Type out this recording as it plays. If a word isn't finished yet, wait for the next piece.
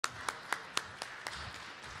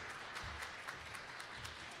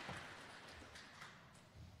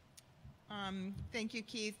Thank you,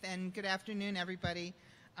 Keith, and good afternoon, everybody.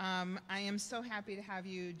 I am so happy to have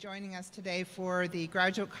you joining us today for the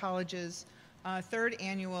Graduate College's third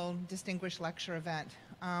annual Distinguished Lecture event.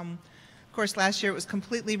 Of course, last year it was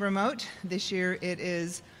completely remote. This year it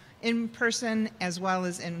is in person as well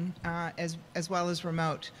as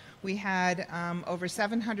remote. We had over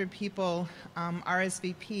 700 people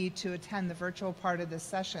RSVP to attend the virtual part of this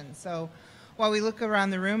session. So while we look around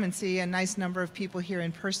the room and see a nice number of people here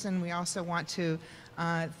in person, we also want to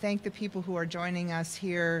thank the people who are joining us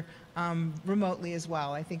here remotely as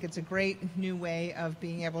well. I think it's a great new way of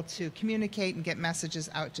being able to communicate and get messages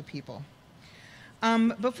out to people.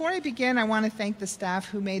 Before I begin, I want to thank the staff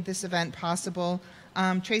who made this event possible.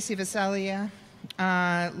 Tracy Vaselia,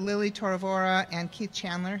 Lily Toravora, and Keith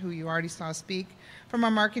Chandler, who you already saw speak, from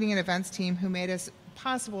our marketing and events team who made us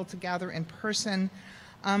possible to gather in person,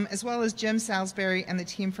 as well as Jim Salisbury and the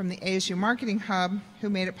team from the ASU Marketing Hub, who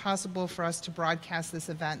made it possible for us to broadcast this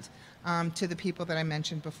event to the people that I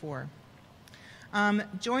mentioned before.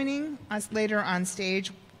 Joining us later on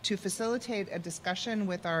stage to facilitate a discussion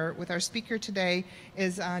with our speaker today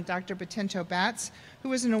is Dr. Battinto Batts,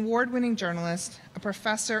 who is an award-winning journalist, a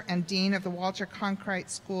professor and dean of the Walter Cronkite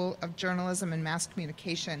School of Journalism and Mass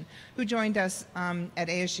Communication, who joined us at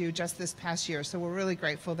ASU just this past year. So we're really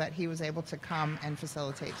grateful that he was able to come and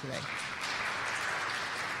facilitate today.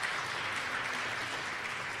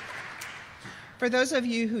 For those of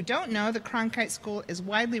you who don't know, the Cronkite School is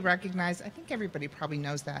widely recognized, I think everybody probably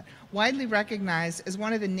knows that, widely recognized as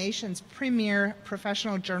one of the nation's premier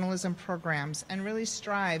professional journalism programs and really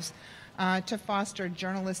strives to foster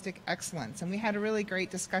journalistic excellence. And we had a really great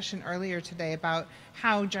discussion earlier today about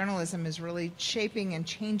how journalism is really shaping and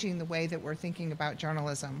changing the way that we're thinking about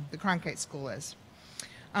journalism. The Cronkite School is.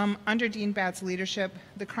 Under Dean Batts' leadership,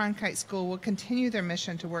 the Cronkite School will continue their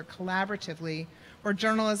mission to work collaboratively where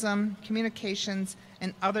journalism, communications,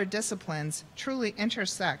 and other disciplines truly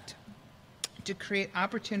intersect to create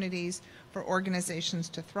opportunities for organizations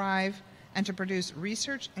to thrive and to produce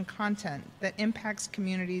research and content that impacts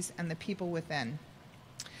communities and the people within.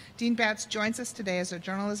 Dean Batts joins us today as a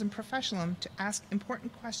journalism professional to ask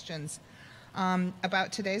important questions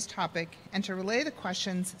about today's topic and to relay the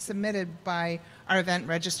questions submitted by our event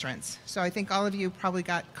registrants. So I think all of you probably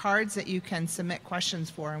got cards that you can submit questions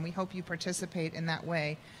for, and we hope you participate in that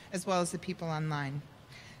way, as well as the people online.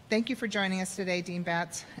 Thank you for joining us today, Dean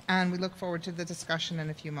Batts, and we look forward to the discussion in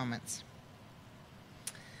a few moments.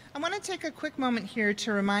 I want to take a quick moment here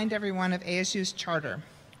to remind everyone of ASU's charter.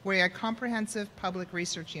 We're a comprehensive public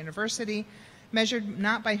research university measured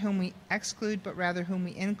not by whom we exclude, but rather whom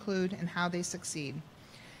we include and how they succeed.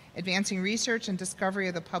 Advancing research and discovery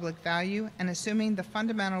of the public value and assuming the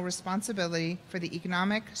fundamental responsibility for the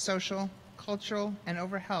economic, social, cultural, and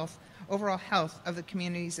overall health of the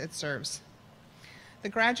communities it serves. The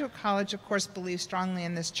Graduate College, of course, believes strongly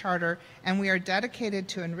in this charter, and we are dedicated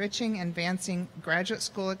to enriching and advancing graduate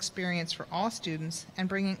school experience for all students and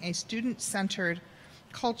bringing a student-centered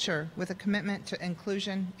culture with a commitment to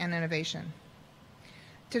inclusion and innovation.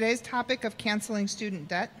 Today's topic of canceling student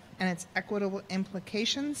debt and its equitable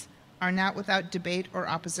implications are not without debate or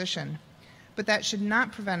opposition, but that should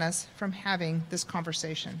not prevent us from having this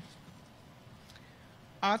conversation.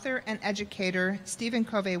 Author and educator Stephen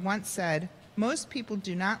Covey once said, "Most people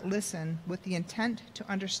do not listen with the intent to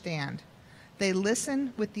understand. They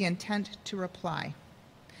listen with the intent to reply."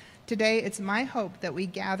 Today, it's my hope that we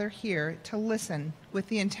gather here to listen with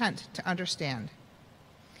the intent to understand.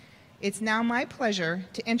 It's now my pleasure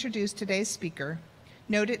to introduce today's speaker,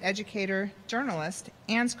 noted educator, journalist,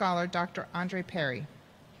 and scholar, Dr. Andre Perry.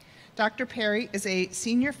 Dr. Perry is a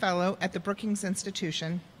senior fellow at the Brookings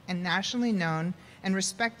Institution and nationally known and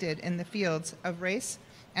respected in the fields of race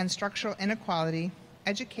and structural inequality,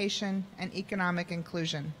 education, and economic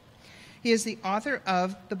inclusion. He is the author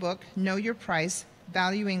of the book, Know Your Price,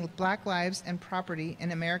 Valuing Black Lives and Property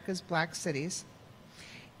in America's Black Cities.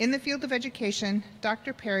 In the field of education,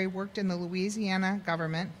 Dr. Perry worked in the Louisiana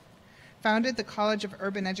government, founded the College of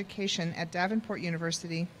Urban Education at Davenport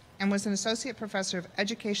University, and was an associate professor of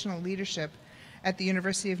educational leadership at the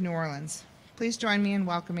University of New Orleans. Please join me in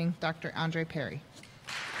welcoming Dr. Andre Perry.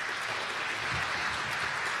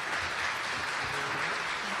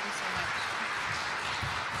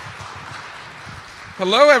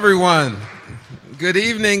 Hello, everyone. Good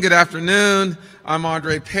evening, good afternoon. I'm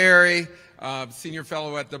Andre Perry, senior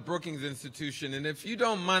fellow at the Brookings Institution. And if you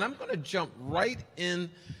don't mind, I'm going to jump right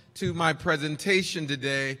into my presentation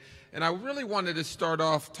today. And I really wanted to start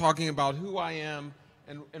off talking about who I am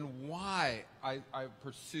and why I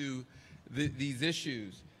pursue these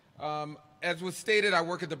issues. As was stated, I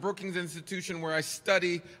work at the Brookings Institution where I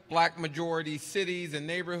study black majority cities and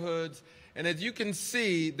neighborhoods. And as you can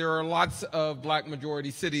see, there are lots of black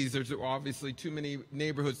majority cities. There's obviously too many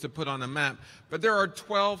neighborhoods to put on a map. But there are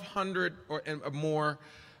 1,200 or more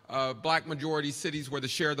black majority cities where the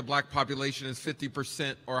share of the black population is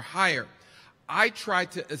 50% or higher. I try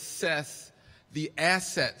to assess the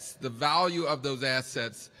assets, the value of those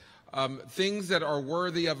assets, things that are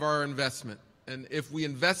worthy of our investment. And if we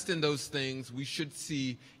invest in those things, we should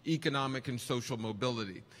see economic and social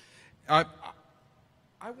mobility. I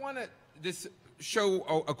want to just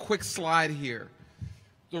show a quick slide here.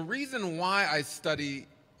 The reason why I study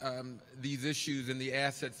these issues and the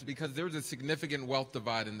assets is because there's a significant wealth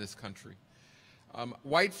divide in this country.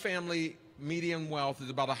 White family median wealth is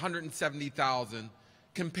about $170,000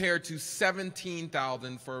 compared to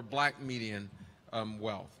 $17,000 for black median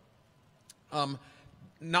wealth.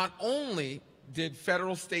 Not only did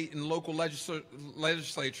federal, state, and local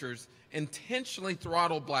legislatures intentionally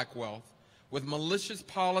throttle black wealth with malicious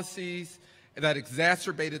policies that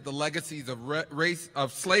exacerbated the legacies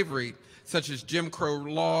of slavery, such as Jim Crow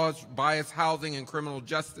laws, biased housing, and criminal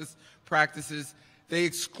justice practices. They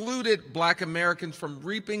excluded black Americans from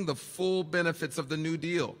reaping the full benefits of the New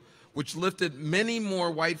Deal, which lifted many more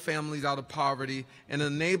white families out of poverty and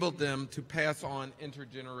enabled them to pass on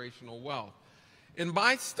intergenerational wealth. In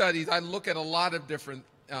my studies, I look at a lot of different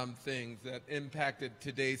things that impacted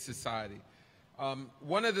today's society. Some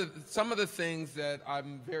of the things that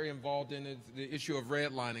I'm very involved in is the issue of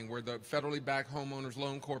redlining, where the federally backed Homeowners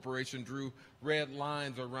Loan Corporation drew red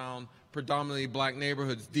lines around predominantly black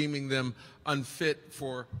neighborhoods, deeming them unfit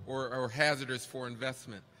for or hazardous for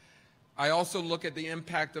investment. I also look at the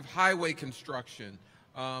impact of highway construction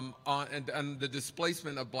on the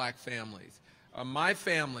displacement of black families. My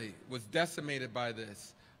family was decimated by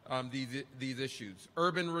these issues.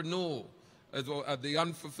 Urban renewal, the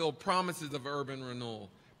unfulfilled promises of urban renewal,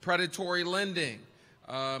 predatory lending.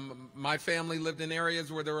 My family lived in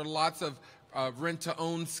areas where there were lots of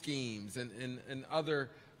rent-to-own schemes and other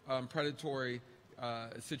predatory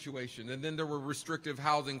situations. And then there were restrictive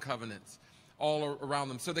housing covenants all around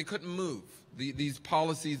them, so they couldn't move. These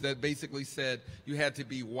policies that basically said you had to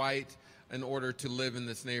be white in order to live in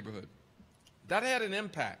this neighborhood. That had an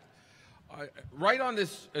impact. Right on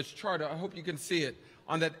this chart, I hope you can see it.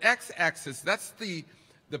 On that x-axis, that's the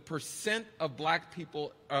percent of black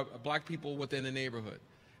people within a neighborhood.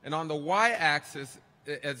 And on the y-axis,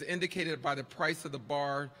 as indicated by the price of the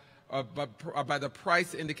bar, by the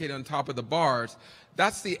price indicated on top of the bars,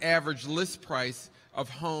 that's the average list price of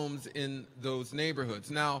homes in those neighborhoods.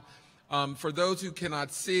 Now, for those who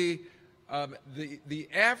cannot see, the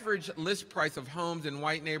average list price of homes in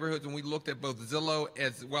white neighborhoods, and we looked at both Zillow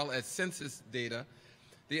as well as census data,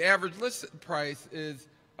 the average list price is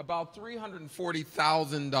about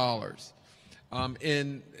 $340,000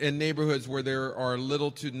 in neighborhoods where there are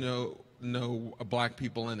little to no black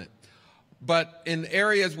people in it. But in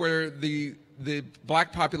areas where the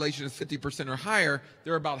black population is 50% or higher,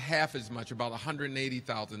 they're about half as much, about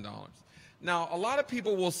 $180,000. Now, a lot of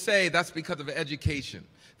people will say that's because of education,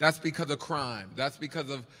 that's because of crime, that's because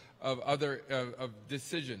of other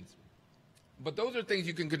decisions. But those are things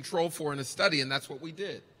you can control for in a study, and that's what we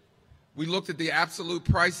did. We looked at the absolute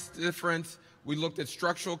price difference, we looked at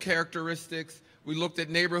structural characteristics, we looked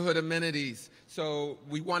at neighborhood amenities. So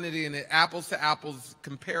we wanted an apples-to-apples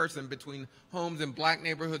comparison between homes in black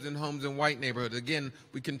neighborhoods and homes in white neighborhoods. Again,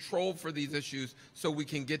 we controlled for these issues so we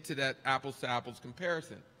can get to that apples-to-apples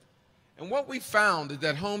comparison. And what we found is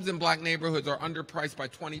that homes in black neighborhoods are underpriced by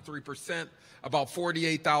 23%, about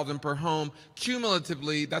 $48,000 per home.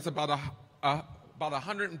 Cumulatively, that's about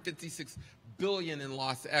 $156 billion in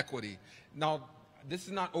lost equity. Now, this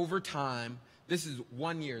is not over time. This is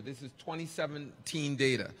 1 year. This is 2017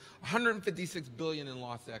 data. $156 billion in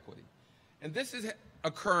lost equity. And this is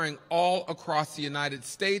occurring all across the United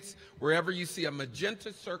States. Wherever you see a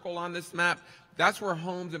magenta circle on this map, that's where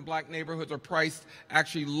homes in black neighborhoods are priced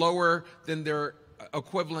actually lower than their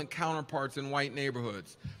equivalent counterparts in white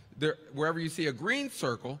neighborhoods. Wherever you see a green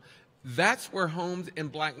circle, that's where homes in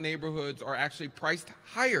black neighborhoods are actually priced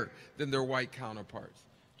higher than their white counterparts.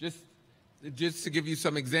 Just to give you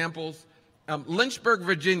some examples, Lynchburg,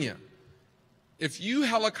 Virginia, if you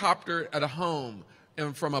helicoptered at a home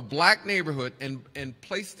from a black neighborhood and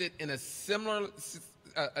placed it in a similar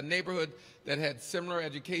a neighborhood that had similar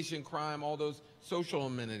education, crime, all those social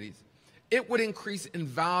amenities, it would increase in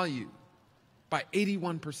value by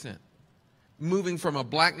 81%, moving from a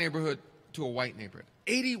black neighborhood to a white neighborhood.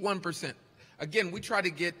 81%. Again, we try to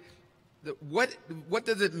get what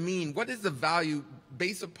does it mean? What is the value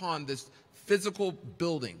based upon this physical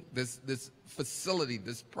building, this facility,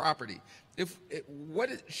 this property,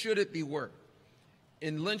 should it be worth?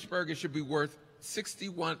 In Lynchburg, it should be worth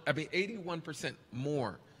 81%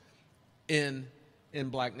 more in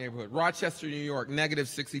black neighborhood. Rochester, New York, negative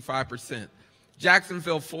 65%.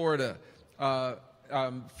 Jacksonville, Florida,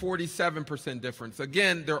 47% difference.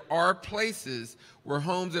 Again, there are places where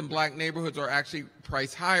homes in black neighborhoods are actually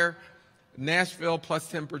priced higher. Nashville,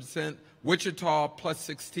 plus 10%. Wichita, plus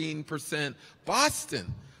 16%.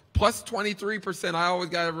 Boston, plus 23%. I always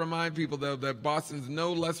got to remind people, though, that Boston's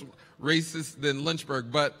no less racist than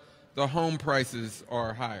Lynchburg, but the home prices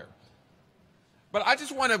are higher. But I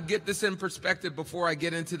just want to get this in perspective before I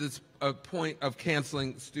get into this point of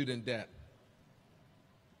canceling student debt.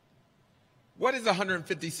 What is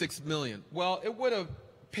 $156 million? Well, it would have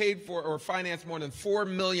paid for or financed more than 4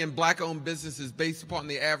 million black-owned businesses based upon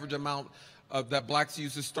the average amount that blacks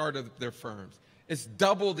use to start their firms. It's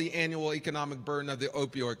double the annual economic burden of the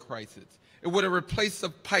opioid crisis. It would have replaced the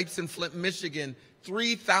pipes in Flint, Michigan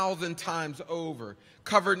 3,000 times over,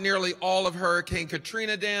 covered nearly all of Hurricane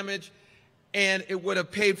Katrina damage, and it would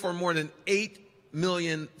have paid for more than 8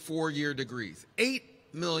 million four-year degrees.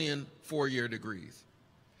 8 million four-year degrees.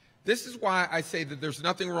 This is why I say that there's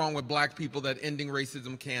nothing wrong with black people that ending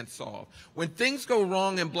racism can't solve. When things go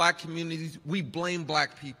wrong in black communities, we blame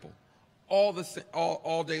black people all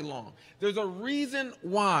day long. There's a reason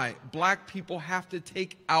why black people have to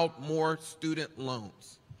take out more student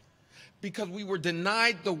loans. Because we were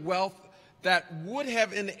denied the wealth that would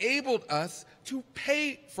have enabled us to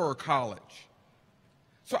pay for college.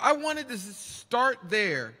 So I wanted to start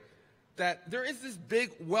there, that there is this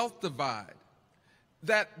big wealth divide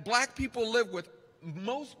that black people live with,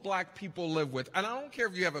 most black people live with. And I don't care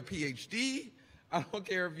if you have a PhD, I don't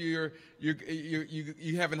care if you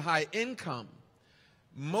have a high income.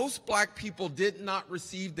 Most black people did not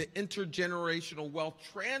receive the intergenerational wealth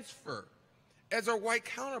transfer as our white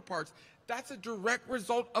counterparts. That's a direct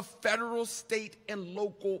result of federal, state, and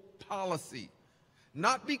local policy.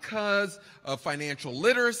 Not because of financial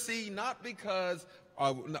literacy, not because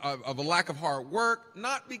of a lack of hard work,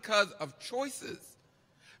 not because of choices,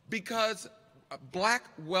 because black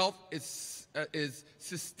wealth is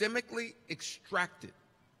systemically extracted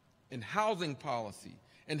in housing policy,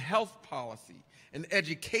 in health policy, in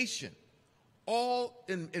education, all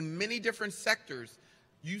in many different sectors.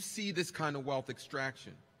 You see this kind of wealth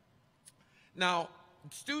extraction. Now,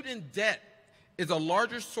 student debt is a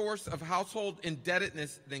larger source of household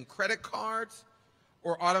indebtedness than credit cards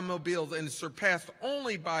or automobiles, and is surpassed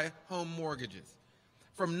only by home mortgages.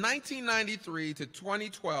 From 1993 to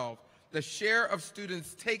 2012, the share of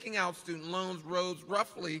students taking out student loans rose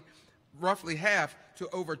roughly half to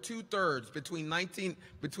over 2/3. Between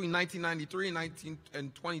 1993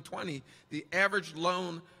 and 2020, the average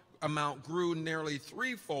loan amount grew nearly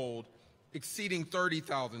threefold, exceeding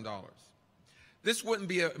 $30,000. This wouldn't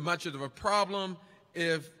be much of a problem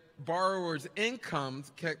if borrowers'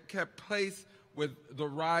 incomes kept pace with the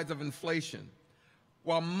rise of inflation.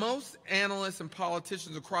 While most analysts and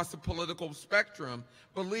politicians across the political spectrum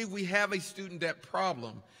believe we have a student debt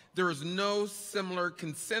problem, there is no similar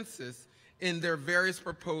consensus in their various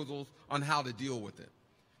proposals on how to deal with it.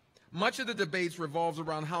 Much of the debates revolves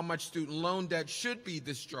around how much student loan debt should be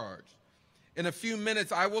discharged. In a few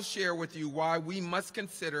minutes, I will share with you why we must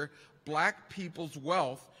consider black people's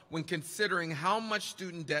wealth when considering how much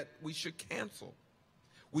student debt we should cancel.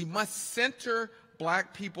 We must center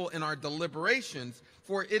black people in our deliberations,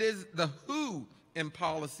 for it is the who in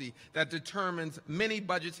policy that determines many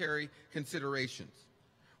budgetary considerations.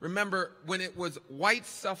 Remember, when it was white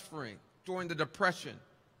suffering during the Depression,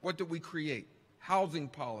 what did we create? Housing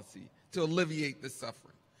policy to alleviate the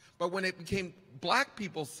suffering. But when it became black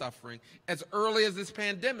people suffering, as early as this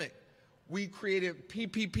pandemic, we created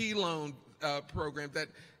PPP loan programs that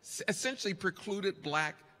essentially precluded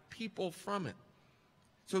black people from it.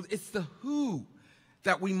 So it's the who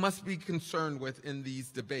that we must be concerned with in these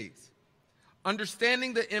debates.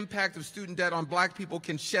 Understanding the impact of student debt on black people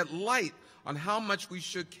can shed light on how much we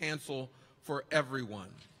should cancel for everyone.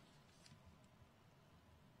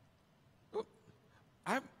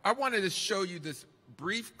 I wanted to show you this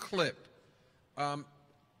brief clip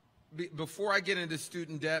before I get into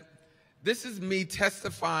student debt. This is me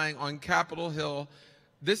testifying on Capitol Hill.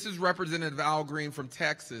 This is Representative Al Green from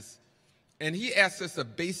Texas, and he asked us a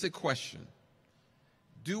basic question.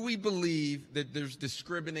 Do we believe that there's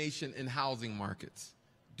discrimination in housing markets?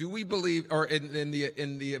 Do we believe, or in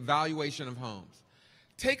the evaluation of homes?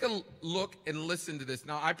 Take a look and listen to this.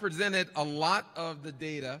 Now, I presented a lot of the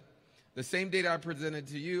data, the same data I presented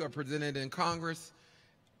to you, I presented in Congress.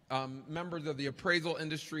 members of the appraisal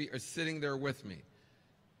industry are sitting there with me.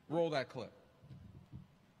 Roll that clip.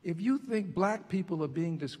 If you think black people are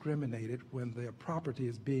being discriminated when their property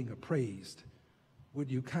is being appraised, would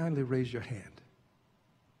you kindly raise your hand?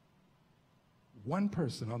 One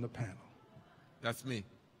person on the panel. That's me.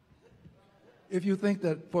 If you think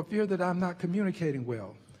that, for fear that I'm not communicating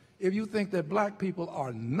well, if you think that black people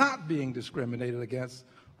are not being discriminated against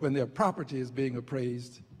when their property is being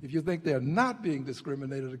appraised, if you think they're not being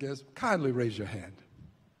discriminated against, kindly raise your hand.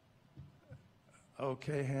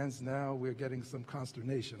 Okay, hands now. We're getting some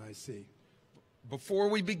consternation, I see. Before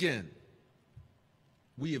we begin,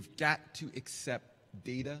 we have got to accept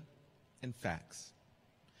data and facts.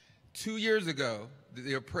 2 years ago,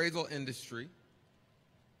 the appraisal industry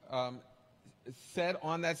said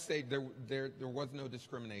on that stage there was no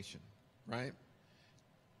discrimination, right?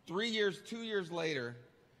 2 years later,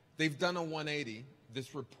 they've done a 180.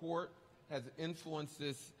 This report has influenced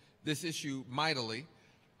this issue mightily.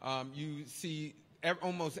 You see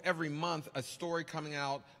almost every month a story coming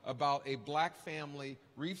out about a black family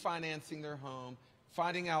refinancing their home,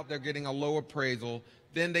 finding out they're getting a low appraisal,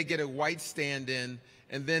 then they get a white stand-in,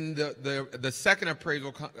 and then the second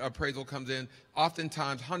appraisal comes in,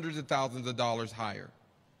 oftentimes hundreds of thousands of dollars higher.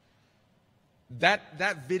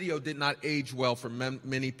 That video did not age well for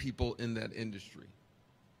many people in that industry.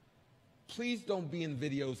 Please don't be in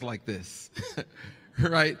videos like this,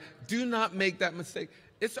 right? Do not make that mistake.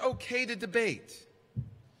 It's okay to debate.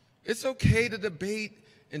 It's okay to debate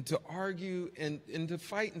and to argue and to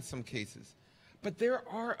fight in some cases. But there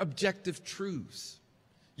are objective truths.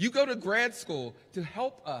 You go to grad school to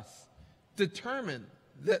help us determine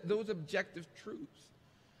those objective truths.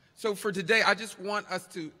 So for today, I just want us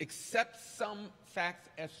to accept some facts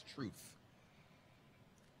as truth.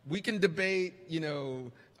 We can debate,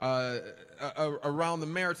 around the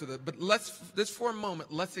merits of it, but just for a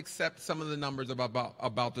moment, let's accept some of the numbers I'm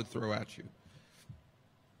about to throw at you.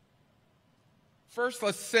 First,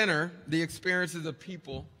 let's center the experiences of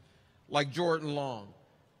people like Jordan Long.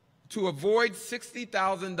 To avoid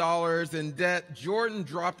 $60,000 in debt, Jordan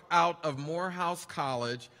dropped out of Morehouse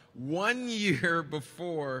College 1 year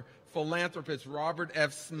before philanthropist Robert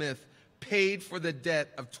F. Smith paid for the debt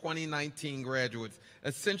of 2019 graduates,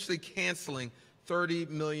 essentially canceling $30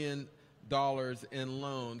 million in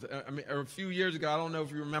loans. I mean, a few years ago, I don't know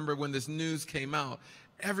if you remember when this news came out,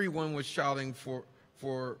 everyone was shouting for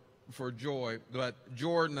joy, but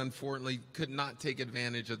Jordan, unfortunately, could not take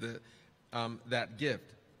advantage of that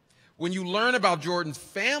gift. When you learn about Jordan's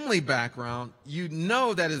family background, you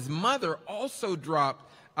know that his mother also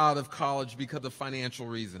dropped out of college because of financial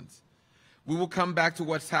reasons. We will come back to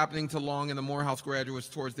what's happening to Long and the Morehouse graduates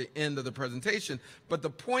towards the end of the presentation, but the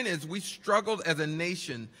point is we struggled as a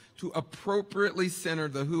nation to appropriately center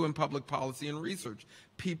the who in public policy and research,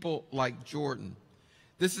 people like Jordan.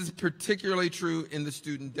 This is particularly true in the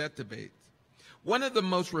student debt debate. One of the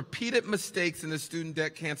most repeated mistakes in the student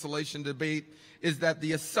debt cancellation debate is that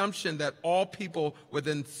the assumption that all people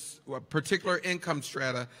within a particular income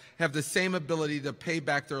strata have the same ability to pay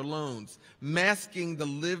back their loans, masking the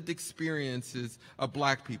lived experiences of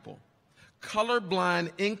black people. Colorblind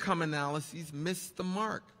income analyses miss the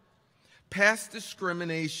mark. Past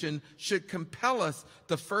discrimination should compel us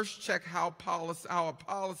to first check how a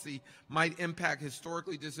policy might impact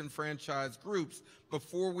historically disenfranchised groups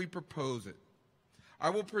before we propose it. I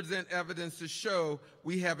will present evidence to show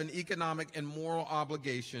we have an economic and moral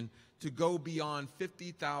obligation to go beyond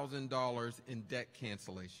 $50,000 in debt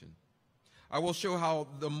cancellation. I will show how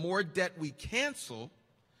the more debt we cancel,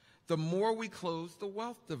 the more we close the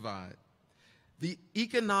wealth divide. The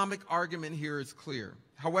economic argument here is clear.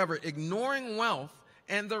 However, ignoring wealth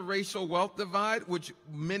and the racial wealth divide, which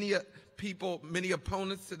many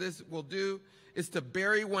opponents to this will do, is to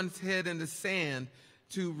bury one's head in the sand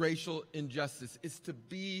to racial injustice. It's to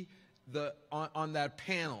be on that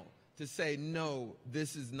panel to say, no,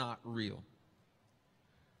 this is not real.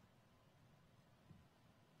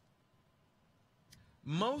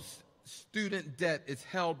 Most student debt is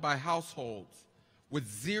held by households with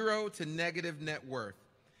zero to negative net worth,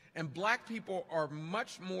 and black people are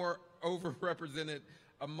much more overrepresented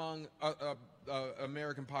among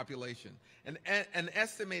American population. An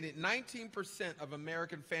estimated 19% of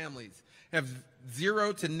American families have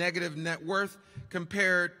zero to negative net worth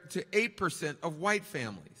compared to 8% of white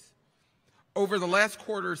families. Over the last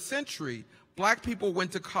quarter century, black people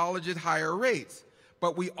went to college at higher rates,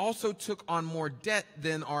 but we also took on more debt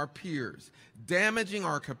than our peers, damaging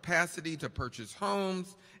our capacity to purchase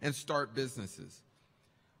homes and start businesses.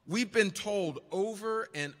 We've been told over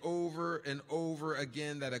and over and over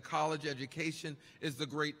again that a college education is the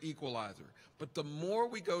great equalizer. But the more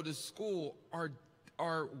we go to school,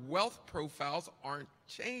 our wealth profiles aren't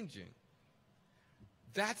changing.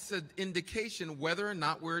 That's an indication whether or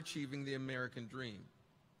not we're achieving the American dream.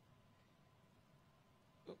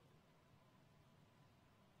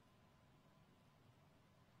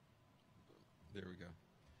 There we go.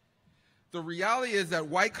 The reality is that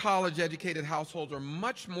white college-educated households are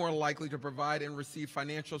much more likely to provide and receive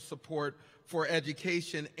financial support for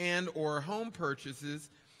education and or home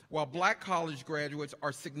purchases, while black college graduates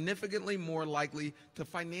are significantly more likely to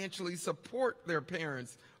financially support their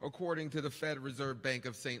parents, according to the Fed Reserve Bank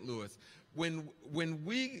of St. Louis. When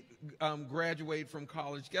we graduate from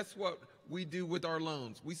college, guess what we do with our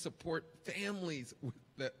loans? We support families with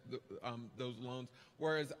those loans,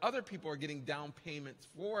 whereas other people are getting down payments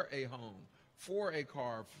for a home, for a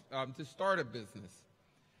car, to start a business.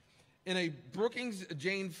 In a Brookings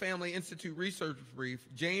Jane Family Institute research brief,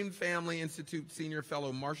 Jane Family Institute Senior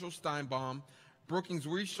Fellow Marshall Steinbaum, Brookings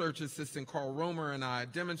Research Assistant Carl Romer, and I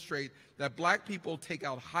demonstrate that black people take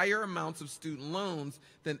out higher amounts of student loans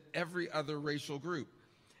than every other racial group.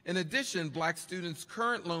 In addition, black students'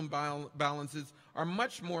 current loan balances are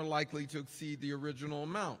much more likely to exceed the original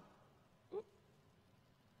amount,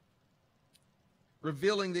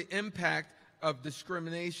 revealing the impact of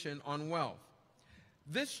discrimination on wealth.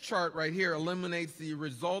 This chart right here eliminates the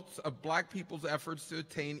results of black people's efforts to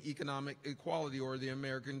attain economic equality, or the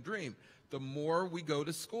American dream. The more we go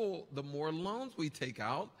to school, the more loans we take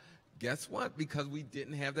out. Guess what? Because we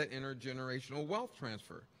didn't have that intergenerational wealth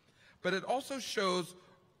transfer. But it also shows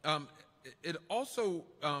it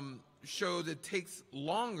takes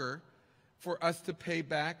longer for us to pay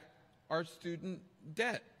back our student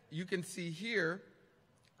debt. You can see here,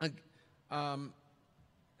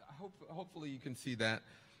 hopefully you can see that.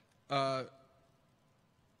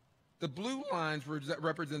 The blue lines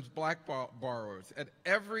represents black borrowers. At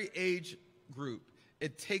every age group,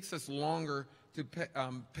 it takes us longer to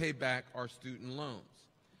pay back our student loans.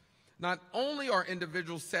 Not only are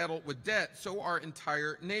individuals saddled with debt, so are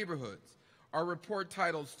entire neighborhoods. Our report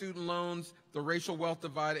titled Student Loans, the Racial Wealth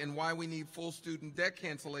Divide, and Why We Need Full Student Debt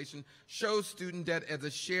Cancellation shows student debt as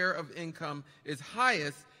a share of income is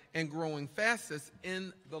highest and growing fastest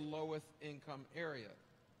in the lowest income area.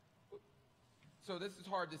 So this is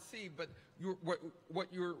hard to see, but what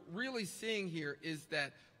you're really seeing here is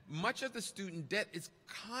that much of the student debt is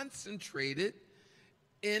concentrated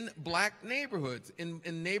in black neighborhoods, in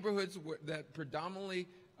neighborhoods that predominantly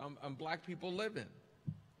black people live in.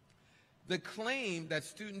 The claim that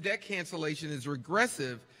student debt cancellation is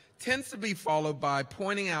regressive tends to be followed by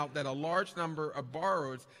pointing out that a large number of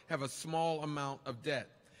borrowers have a small amount of debt,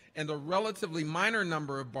 and a relatively minor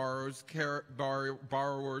number of borrowers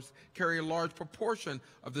carry a large proportion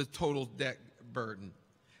of the total debt burden.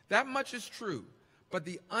 That much is true, but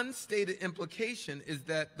the unstated implication is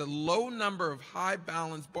that the low number of high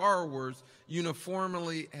balance borrowers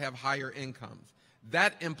uniformly have higher incomes.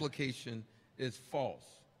 That implication is false.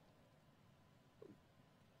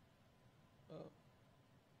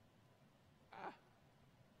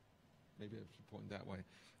 Maybe I should point that way.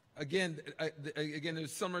 Again,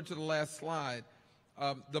 it's similar to the last slide.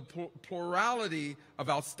 The plurality of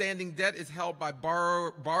outstanding debt is held by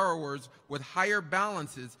borrowers with higher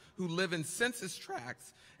balances who live in census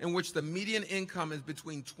tracts in which the median income is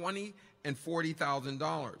between $20,000 and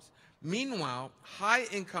 $40,000. Meanwhile,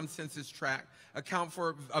 high-income census tracts account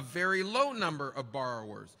for a very low number of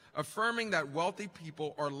borrowers, affirming that wealthy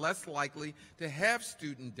people are less likely to have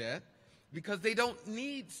student debt because they don't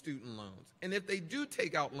need student loans, and if they do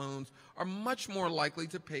take out loans, are much more likely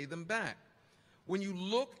to pay them back. When you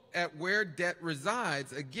look at where debt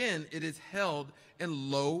resides, again, it is held in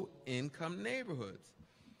low-income neighborhoods.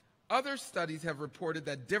 Other studies have reported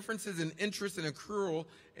that differences in interest and accrual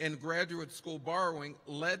in graduate school borrowing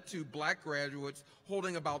led to black graduates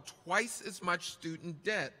holding about twice as much student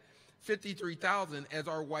debt, $53,000, as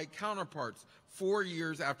our white counterparts 4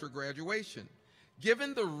 years after graduation.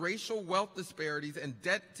 Given the racial wealth disparities and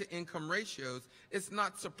debt-to-income ratios, it's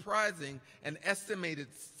not surprising an estimated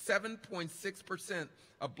 7.6%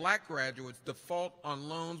 of black graduates default on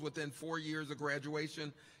loans within 4 years of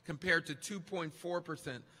graduation, compared to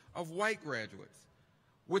 2.4% of white graduates.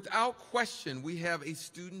 Without question, we have a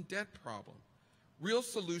student debt problem. Real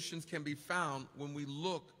solutions can be found when we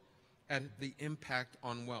look at the impact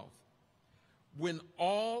on wealth. When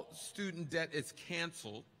all student debt is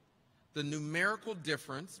canceled, the numerical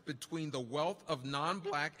difference between the wealth of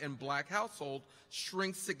non-black and black households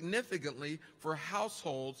shrinks significantly for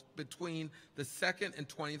households between the 2nd and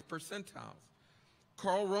 20th percentiles.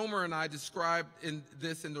 Carl Romer and I described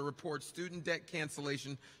this in the report, Student Debt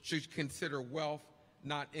Cancellation Should Consider Wealth,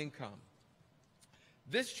 Not Income.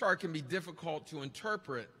 This chart can be difficult to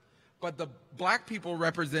interpret, but the black people are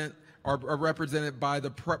represented by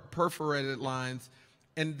the perforated lines,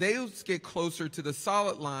 and those get closer to the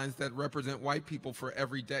solid lines that represent white people for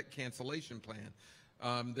every debt cancellation plan.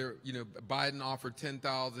 Biden offered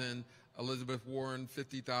 10,000, Elizabeth Warren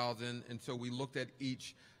 50,000, and so we looked at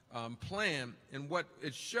each plan, and what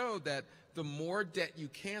it showed that the more debt you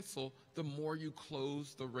cancel, the more you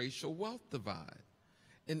close the racial wealth divide.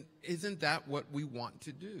 And isn't that what we want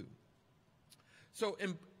to do? So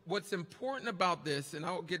what's important about this, and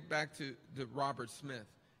I'll get back to Robert Smith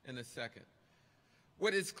in a second.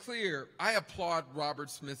 What is clear, I applaud Robert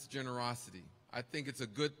Smith's generosity. I think it's a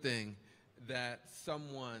good thing that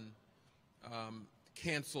someone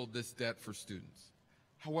canceled this debt for students.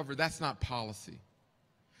 However, that's not policy.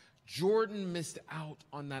 Jordan missed out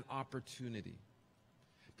on that opportunity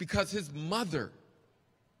because his mother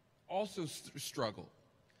also struggled.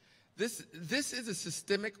 This is a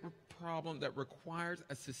systemic problem that requires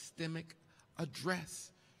a systemic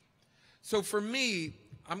address. So for me,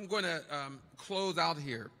 I'm going to close out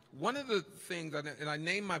here. One of the things, and I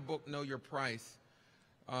named my book Know Your Price,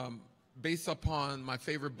 based upon my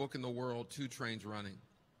favorite book in the world, Two Trains Running.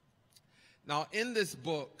 Now, in this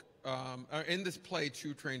book, in this play,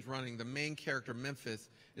 Two Trains Running, the main character, Memphis,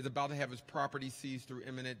 is about to have his property seized through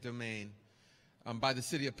eminent domain by the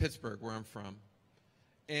city of Pittsburgh, where I'm from.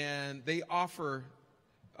 And they offer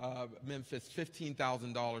Memphis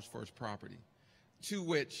 $15,000 for his property, to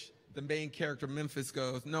which the main character, Memphis,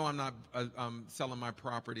 goes, no, I'm not selling my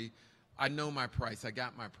property. I know my price. I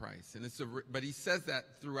got my price. And but he says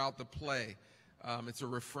that throughout the play. It's a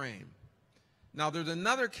refrain. Now, there's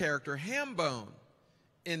another character, Hambone,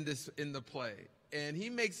 in the play, and he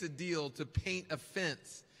makes a deal to paint a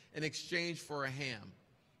fence in exchange for a ham.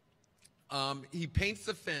 He paints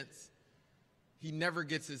the fence. He never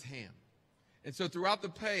gets his ham. And so throughout the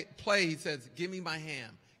play, he says, give me my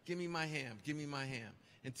ham, give me my ham, give me my ham,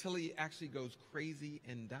 until he actually goes crazy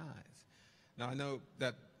and dies. Now, I know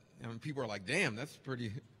that people are like, damn, that's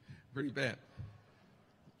pretty bad.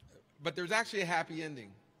 But there's actually a happy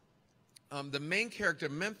ending. The main character,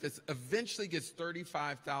 Memphis, eventually gets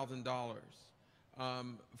 $35,000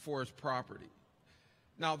 for his property.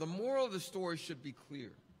 Now, the moral of the story should be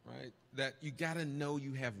clear, right? That you got to know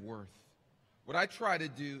you have worth. What I try to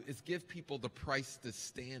do is give people the price to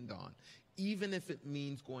stand on, even if it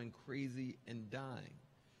means going crazy and dying.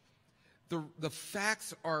 The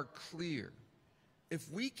facts are clear. If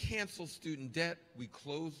we cancel student debt, we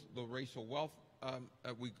close the racial wealth.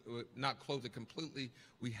 We not close it completely.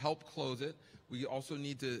 We help close it. We also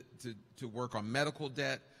need to work on medical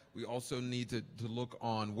debt. We also need to look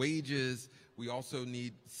on wages. We also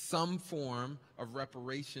need some form of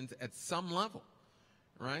reparations at some level,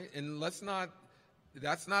 right? And that's not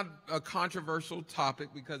a controversial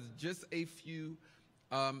topic, because just a few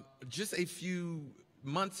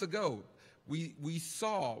months ago, we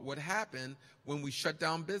saw what happened when we shut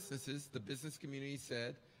down businesses. The business community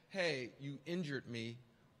said, hey, you injured me.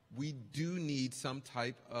 We do need some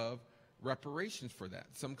type of reparations for that,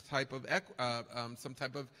 some type of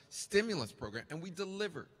stimulus program, and we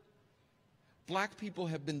delivered. Black people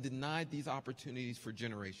have been denied these opportunities for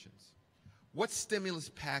generations. What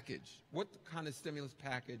kind of stimulus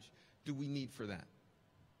package do we need for that?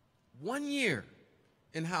 1 year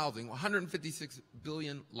in housing, 156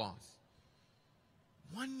 billion loss.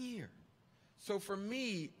 1 year. So for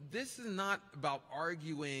me, this is not about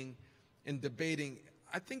arguing and debating.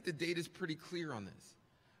 I think the data is pretty clear on this.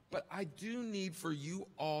 But I do need for you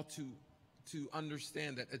all to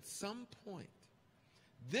understand that at some point,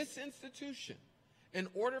 this institution, in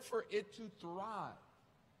order for it to thrive,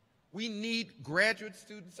 we need graduate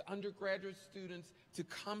students, undergraduate students to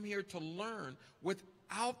come here to learn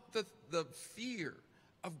without the fear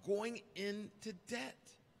of going into debt.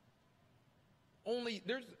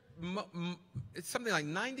 It's something like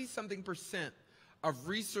 90-something% of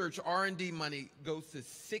research R&D money goes to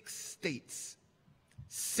 6 states.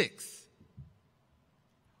 6.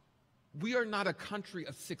 We are not a country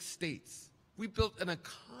of 6 states. We built an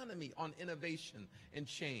economy on innovation and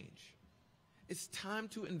change. It's time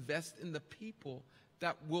to invest in the people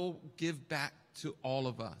that will give back to all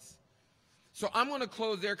of us. So I'm going to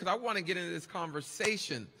close there because I want to get into this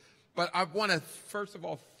conversation. But I want to, first of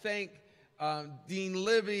all, thank Dean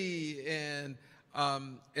Libby and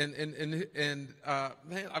man,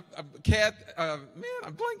 Kat, man,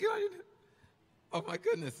 I'm blanking on your name. Oh my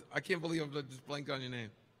goodness, I can't believe I'm just blanking on your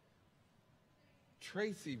name.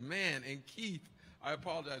 Tracy, man, and Keith, I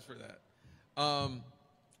apologize for that.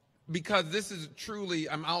 because this is truly,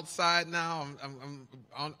 I'm outside now,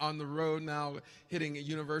 I'm on the road now, hitting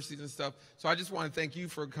universities and stuff. So I just want to thank you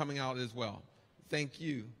for coming out as well. Thank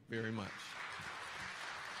you very much.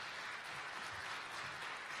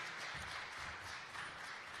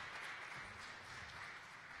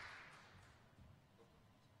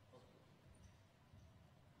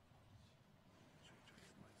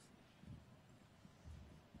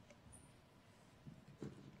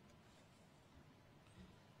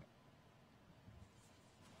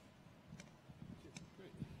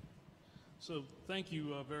 So thank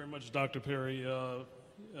you very much, Dr. Perry,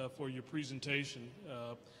 for your presentation.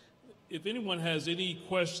 If anyone has any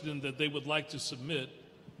question that they would like to submit,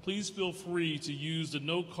 please feel free to use the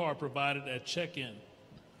note card provided at check-in.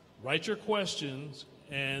 Write your questions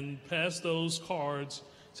and pass those cards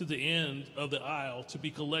to the end of the aisle to be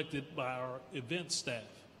collected by our event staff.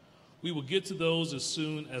 We will get to those as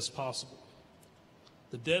soon as possible.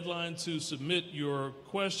 The deadline to submit your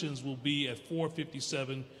questions will be at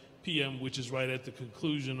 4:57 p.m., which is right at the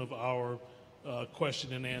conclusion of our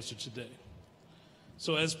question and answer today.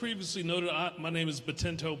 So as previously noted, my name is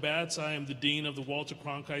Battinto Batts. I am the Dean of the Walter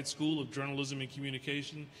Cronkite School of Journalism and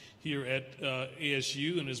Communication here at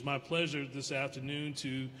ASU, and it's my pleasure this afternoon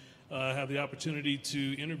to have the opportunity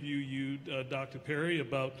to interview you, Dr. Perry,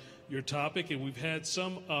 about your topic. And we've had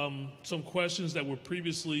some questions that were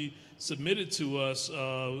previously submitted to us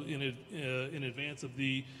in advance of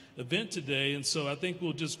the event today, and so I think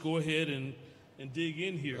we'll just go ahead and dig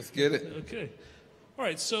in here. Let's get it. Okay. All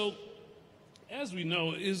right, so as we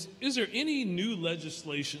know, is there any new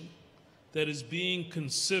legislation that is being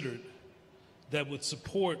considered that would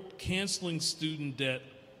support canceling student debt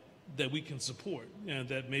that we can support and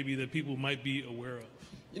that maybe that people might be aware of?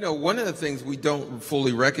 You know, one of the things we don't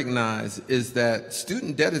fully recognize is that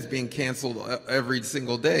student debt is being canceled every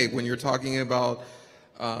single day. When you're talking about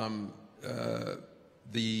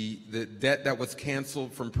the debt that was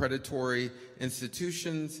canceled from predatory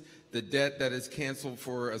institutions, the debt that is canceled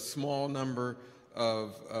for a small number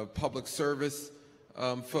of public service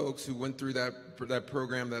folks who went through that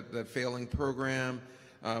program, that failing program.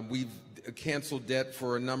 We've canceled debt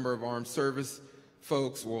for a number of armed service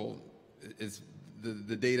folks. Well, it's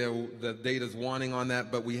the data's wanting on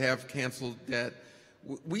that, but we have canceled debt.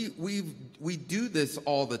 We do this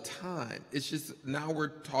all the time. It's just now we're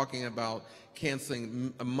talking about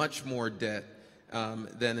canceling much more debt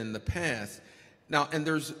than in the past. Now, and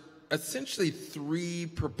there's essentially three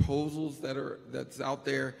proposals that's out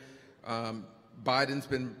there. Biden's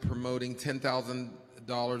been promoting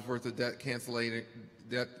 $10,000 worth of debt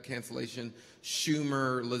cancellation.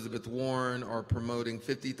 Schumer, Elizabeth Warren are promoting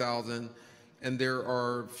 $50,000, and there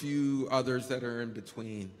are a few others that are in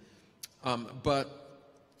between.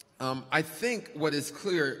 I think what is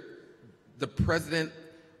clear, the president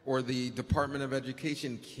or the Department of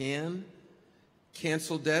Education can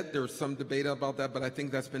cancel debt. There's some debate about that, but I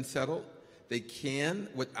think that's been settled. They can,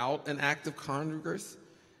 without an act of Congress,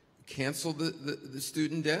 cancel the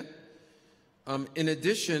student debt. In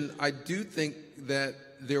addition, I do think that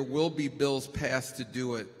there will be bills passed to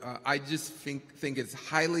do it. I just think it's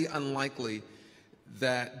highly unlikely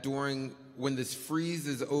that when this freeze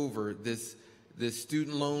is over, this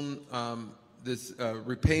student loan, this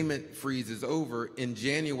repayment freeze is over in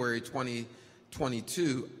January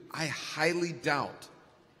 2022, I highly doubt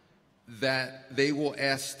that they will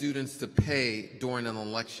ask students to pay during an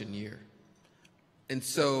election year. And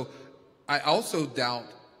so I also doubt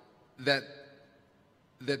that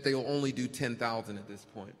they'll only do 10,000 at this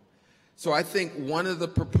point. So I think one of the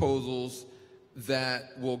proposals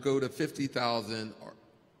that will go to 50,000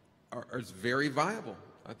 is very viable.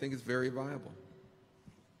 I think it's very viable.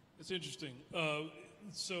 It's interesting.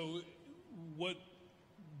 So what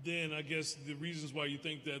then, I guess, the reasons why you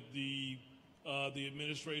think that the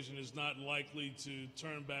administration is not likely to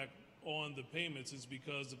turn back on the payments is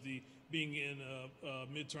because of the being in a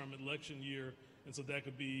midterm election year, and so that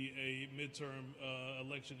could be a midterm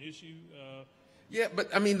election issue? Yeah, but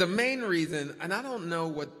I mean, the main reason, and I don't know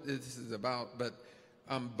what this is about, but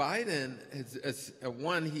Biden has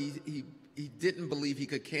one, he didn't believe he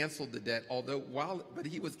could cancel the debt, but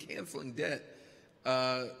he was canceling debt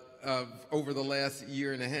over the last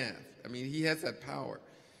year and a half. I mean, he has that power.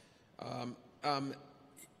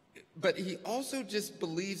 But he also just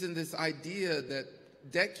believes in this idea that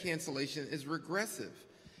debt cancellation is regressive.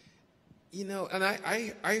 You know, and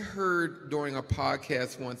I heard during a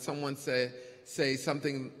podcast once someone say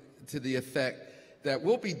something to the effect that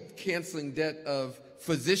we'll be canceling debt of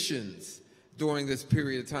physicians during this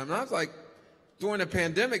period of time. And I was like, during a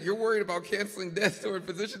pandemic, you're worried about canceling debt to a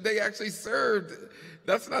physician they actually served.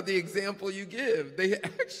 That's not the example you give. They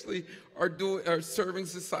actually are serving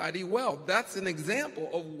society well. That's an example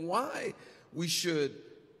of why we should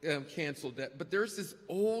cancel debt. But there's this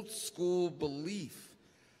old school belief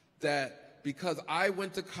that because I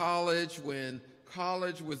went to college when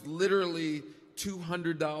college was literally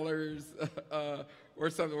 $200 or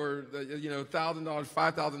something, or $1,000,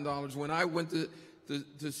 $5,000. When I went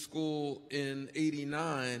to school in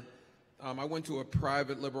 '89, I went to a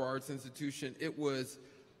private liberal arts institution. It was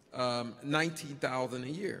 $19,000 a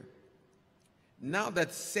year. Now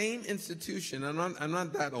that same institution, and I'm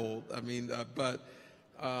not that old. I mean, but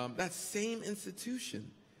that same institution.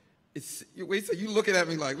 Wait, so you looking at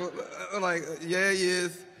me like, yeah, he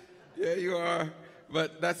is, yeah, you are.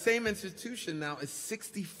 But that same institution now is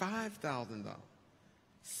 $65,000.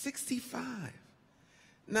 65.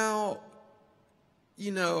 Now,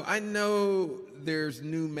 I know there's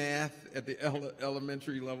new math at the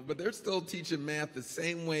elementary level, but they're still teaching math the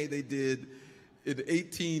same way they did in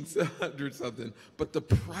 1800 something. But the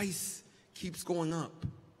price keeps going up.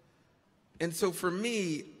 And so for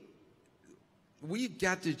me, we've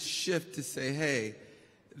got to shift to say, hey,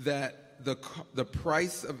 that the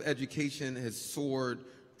price of education has soared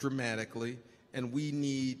dramatically, and we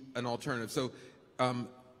need an alternative. So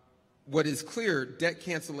what is clear, debt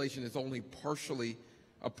cancellation is only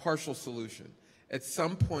a partial solution. At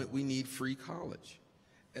some point, we need free college.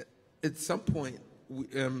 At some point,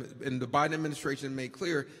 and the Biden administration made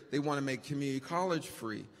clear they want to make community college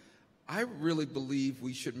free. I really believe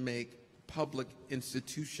we should make public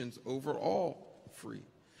institutions overall free.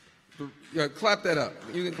 Clap that up.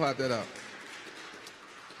 You can clap that up.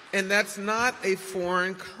 And that's not a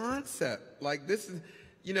foreign concept. Like this is,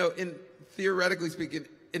 theoretically speaking,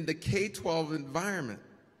 in the K-12 environment,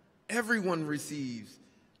 everyone receives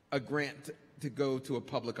a grant to go to a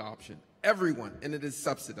public option. Everyone, and it is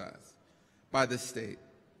subsidized by the state.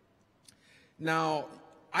 Now,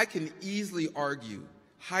 I can easily argue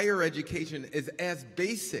higher education is as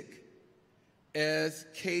basic as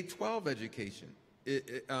K-12 education.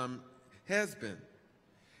 It has been.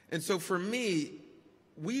 And so for me,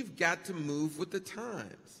 we've got to move with the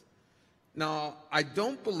times. Now, I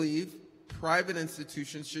don't believe private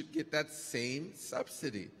institutions should get that same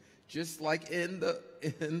subsidy, just like in the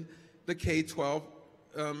K-12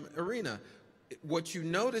 arena. What you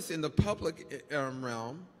notice in the public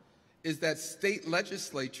realm is that state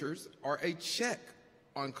legislatures are a check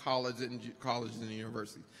on colleges and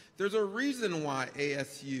universities. There's a reason why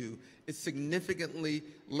ASU is significantly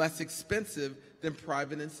less expensive than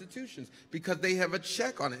private institutions, because they have a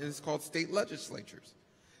check on it, and it's called state legislatures.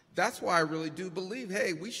 That's why I really do believe,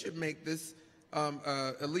 hey, we should make this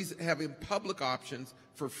at least having public options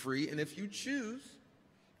for free, and if you choose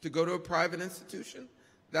to go to a private institution,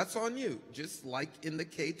 that's on you, just like in the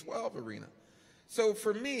K-12 arena. So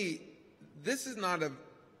for me, this is not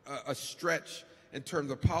a stretch in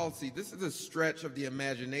terms of policy. This is a stretch of the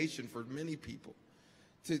imagination for many people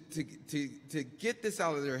to get this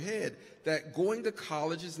out of their head, that going to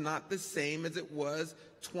college is not the same as it was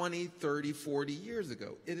 20, 30, 40 years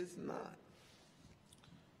ago. It is not.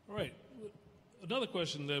 All right. Another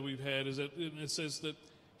question that we've had is that it says that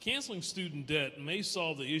canceling student debt may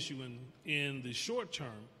solve the issue in the short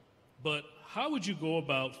term, but how would you go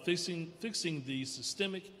about fixing the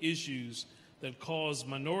systemic issues that cause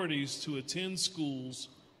minorities to attend schools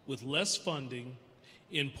with less funding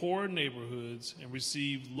in poorer neighborhoods and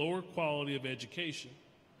receive lower quality of education,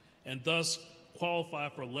 and thus qualify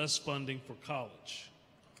for less funding for college?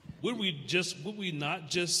 Would we not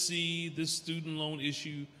just see this student loan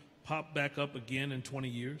issue pop back up again in 20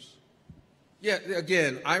 years? Yeah,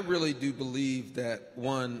 again, I really do believe that,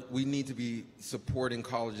 one, we need to be supporting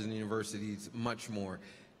colleges and universities much more,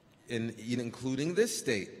 including this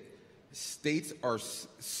state. States are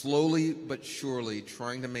slowly but surely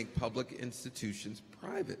trying to make public institutions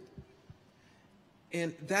private.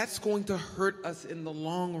 And that's going to hurt us in the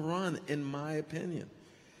long run, in my opinion.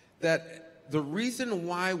 That the reason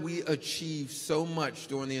why we achieved so much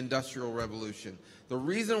during the Industrial Revolution, the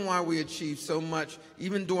reason why we achieved so much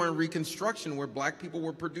even during Reconstruction, where black people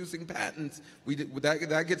were producing patents,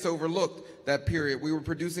 that gets overlooked, that period. We were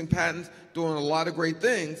producing patents, doing a lot of great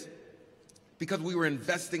things, because we were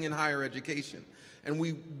investing in higher education. And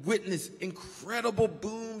we witnessed incredible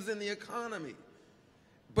booms in the economy.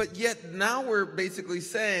 But yet now we're basically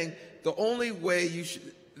saying the only way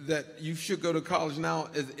that you should go to college now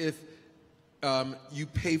is if you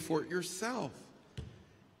pay for it yourself.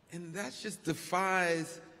 And that just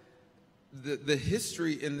defies the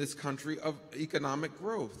history in this country of economic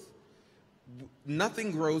growth.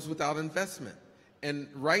 Nothing grows without investment. And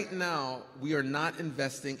right now, we are not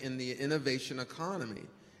investing in the innovation economy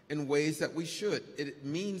in ways that we should. It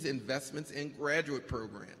means investments in graduate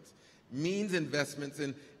programs, means investments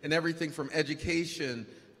in everything from education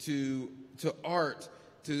to art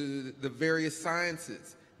to the various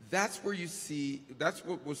sciences. That's where you see, that's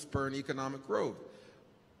what will spur an economic growth.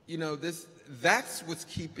 You know, that's what's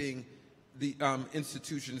keeping the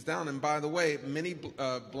institutions down. And by the way, many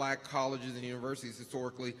black colleges and universities,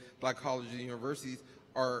 historically, black colleges and universities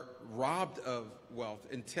are robbed of wealth.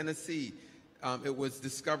 In Tennessee, it was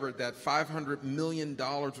discovered that $500 million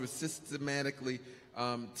was systematically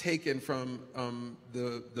taken from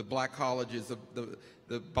the black colleges,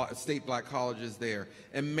 the state black colleges there.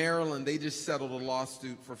 In Maryland, they just settled a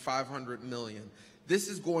lawsuit for $500 million. This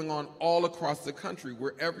is going on all across the country.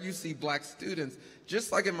 Wherever you see black students,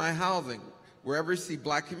 just like in my housing, wherever you see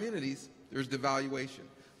black communities, there's devaluation.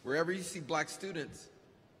 Wherever you see black students,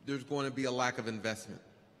 there's going to be a lack of investment.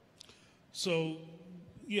 So,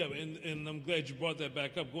 yeah, and I'm glad you brought that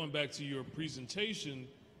back up. Going back to your presentation,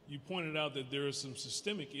 you pointed out that there are some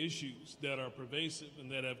systemic issues that are pervasive and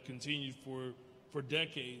that have continued for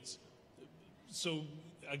decades. So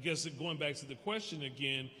I guess going back to the question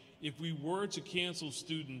again, if we were to cancel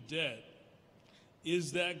student debt,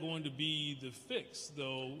 is that going to be the fix,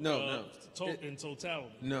 though? No. In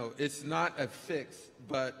totality? No, it's not a fix,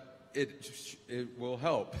 but it will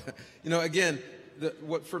help. You know, again,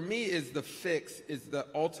 what for me is the fix is the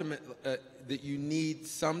ultimate that you need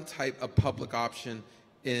some type of public option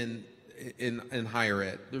in higher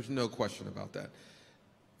ed. There's no question about that.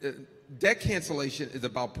 Debt cancellation is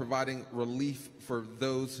about providing relief for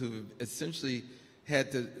those who essentially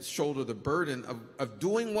had to shoulder the burden of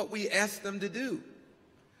doing what we asked them to do.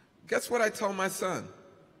 Guess what I tell my son?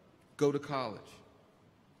 Go to college.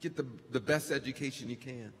 Get the best education you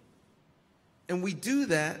can. And we do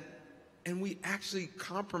that, and we actually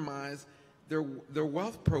compromise their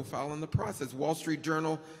wealth profile in the process. Wall Street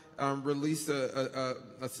Journal released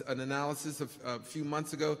an analysis a few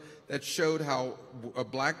months ago that showed how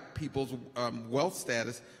black people's wealth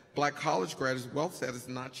status, black college graduates' wealth status is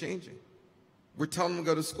not changing. We're telling them to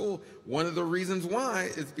go to school. One of the reasons why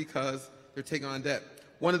is because they're taking on debt.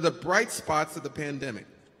 One of the bright spots of the pandemic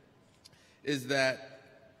is that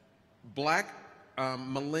black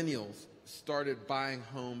millennials started buying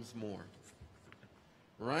homes more,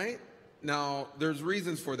 right? Now, there's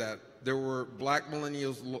reasons for that. There were black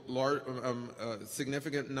millennials, a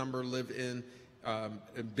significant number live in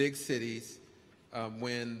big cities.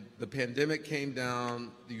 When the pandemic came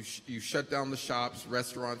down, you shut down the shops,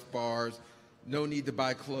 restaurants, bars, no need to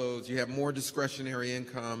buy clothes, you have more discretionary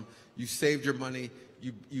income, you saved your money,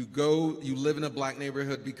 you live in a black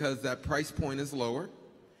neighborhood because that price point is lower,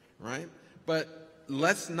 right? But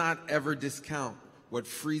let's not ever discount what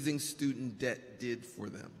freezing student debt did for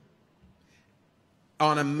them.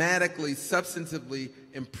 Automatically, substantively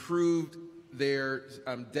improved their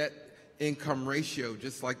debt income ratio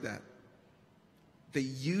just like that. They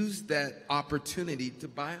used that opportunity to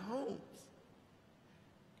buy homes.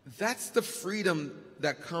 That's the freedom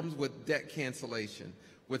that comes with debt cancellation,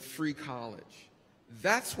 with free college.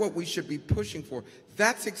 That's what we should be pushing for.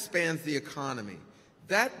 That expands the economy.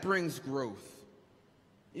 That brings growth.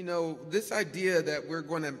 You know, this idea that we're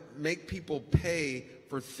going to make people pay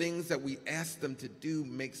for things that we ask them to do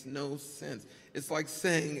makes no sense. It's like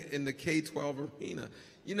saying in the K-12 arena,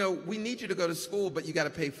 you know, we need you to go to school, but you got to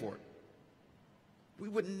pay for it. We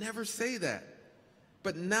would never say that.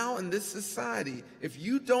 But now in this society, if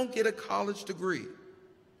you don't get a college degree,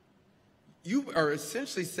 you are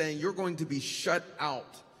essentially saying you're going to be shut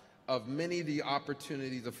out of many of the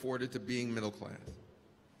opportunities afforded to being middle class,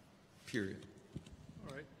 period.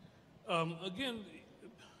 All right. Again,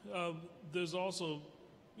 there's also,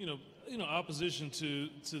 opposition to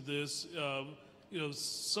this.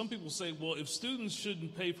 Some people say, well, if students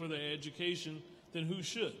shouldn't pay for their education, then who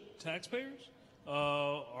should? Taxpayers?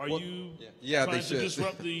 Are you trying to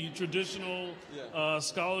disrupt the traditional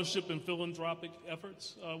scholarship and philanthropic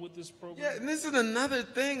efforts with this program? Yeah, and this is another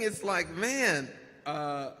thing. It's like, man,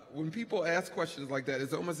 when people ask questions like that,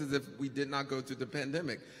 it's almost as if we did not go through the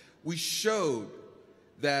pandemic. We showed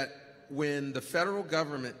that when the federal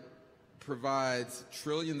government provides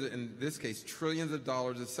trillions, in this case, trillions of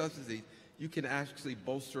dollars of subsidies, you can actually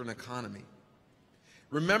bolster an economy.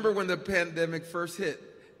 Remember when the pandemic first hit,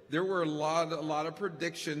 there were a lot of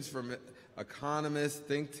predictions from economists,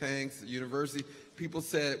 think tanks, universities. People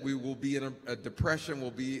said we will be in a depression,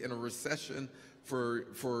 we'll be in a recession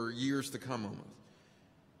for years to come almost.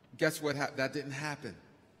 Guess what? That didn't happen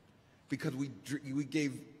because we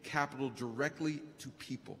gave capital directly to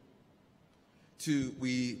people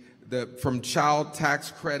from child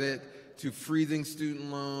tax credit to freezing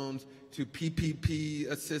student loans to PPP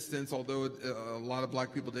assistance, although a lot of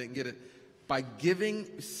black people didn't get it. By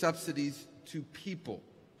giving subsidies to people,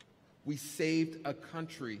 we saved a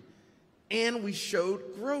country and we showed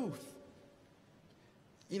growth.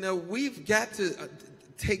 You know, we've got to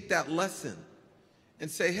take that lesson and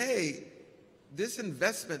say, hey, this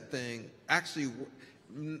investment thing actually,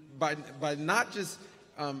 by not just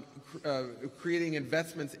creating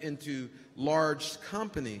investments into large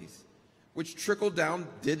companies, which trickled down,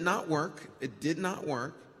 did not work. It did not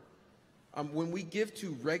work. When we give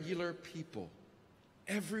to regular people,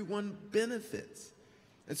 everyone benefits.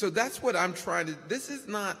 And so that's what I'm trying to, this is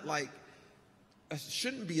not like,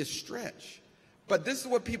 shouldn't be a stretch. But this is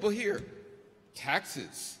what people hear.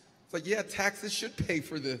 Taxes. It's like, yeah, taxes should pay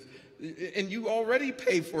for this. And you already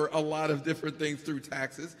pay for a lot of different things through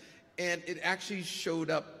taxes. And it actually showed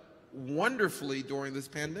up wonderfully during this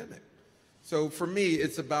pandemic. So for me,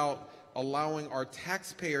 it's about allowing our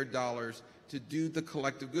taxpayer dollars to do the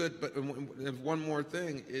collective good. But one more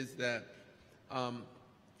thing is that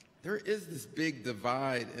there is this big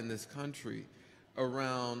divide in this country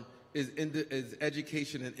around is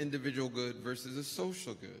education an individual good versus a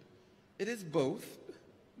social good. It is both,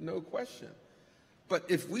 no question. But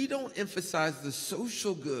if we don't emphasize the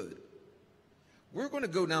social good, we're going to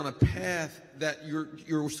go down a path that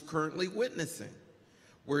you're currently witnessing,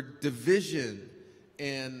 where division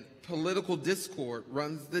and political discord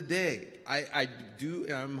runs the day.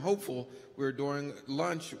 I'm hopeful. During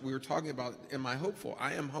lunch, we were talking about, am I hopeful?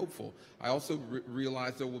 I am hopeful. I also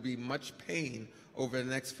realize there will be much pain over the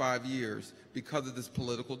next 5 years because of this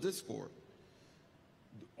political discord.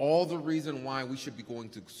 All the reason why we should be going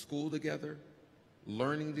to school together,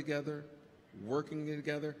 learning together, working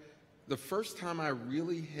together. The first time I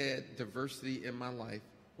really had diversity in my life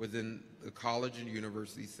was in the college and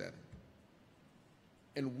university setting.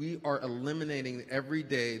 And we are eliminating every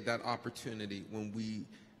day that opportunity when we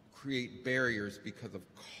create barriers because of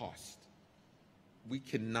cost. We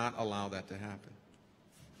cannot allow that to happen.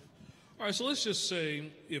 All right, so let's just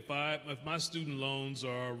say if my student loans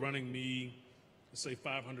are running me, let's say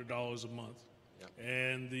 $500 a month,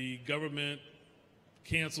 and the government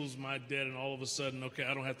cancels my debt, and all of a sudden, okay,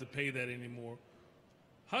 I don't have to pay that anymore.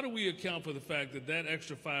 How do we account for the fact that that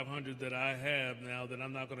extra $500 that I have now, that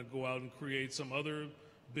I'm not going to go out and create some other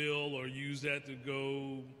bill or use that to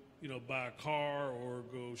go, buy a car or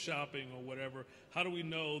go shopping or whatever? How do we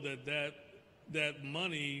know that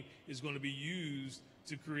money is going to be used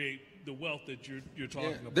to create the wealth that you're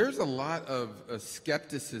talking about? There's a lot of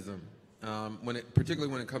skepticism,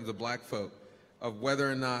 particularly when it comes to black folk, of whether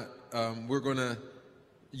or not we're going to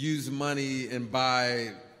use money and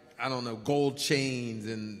buy, I don't know, gold chains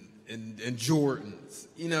and Jordans.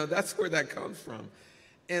 That's where that comes from.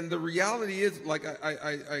 And the reality is, like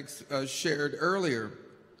I shared earlier,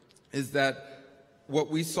 is that what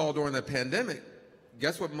we saw during the pandemic,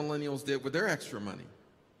 guess what millennials did with their extra money?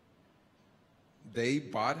 They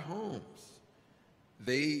bought homes.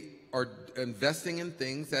 They are investing in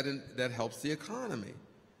things that helps the economy.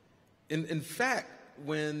 In fact,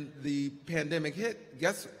 when the pandemic hit,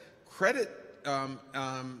 guess credit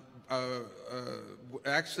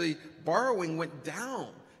actually borrowing went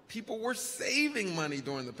down. People were saving money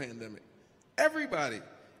during the pandemic. Everybody.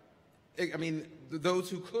 I mean, those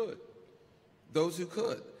who could.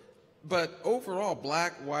 But overall,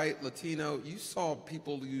 black, white, Latino, you saw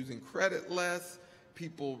people using credit less,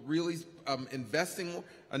 people really investing more.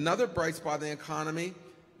 Another bright spot in the economy,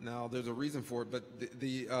 now there's a reason for it, but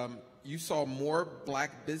you saw more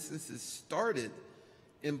black businesses started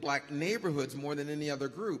in black neighborhoods more than any other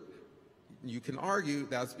group. You can argue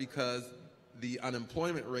that's because the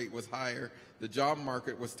unemployment rate was higher, the job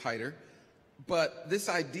market was tighter, but this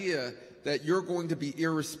idea that you're going to be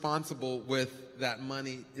irresponsible with that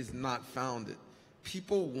money is not founded.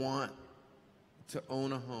 People want to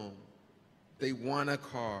own a home. They want a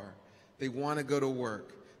car. They want to go to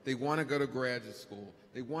work. They want to go to graduate school.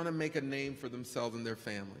 They want to make a name for themselves and their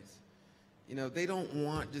families. They don't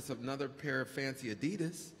want just another pair of fancy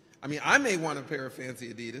Adidas. I mean, I may want a pair of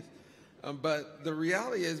fancy Adidas, but the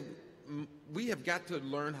reality is we have got to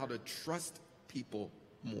learn how to trust people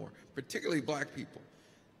more, particularly black people.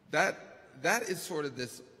 That is sort of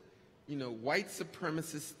this, white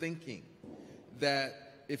supremacist thinking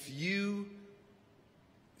that if you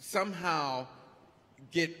somehow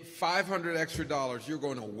get $500 extra, you're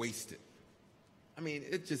going to waste it. I mean,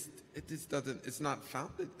 it just doesn't, it's not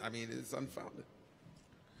founded. I mean, it's unfounded.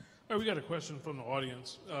 All right, we got a question from the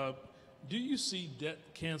audience. Do you see debt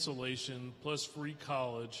cancellation plus free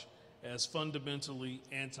college as fundamentally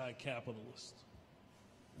anti-capitalist?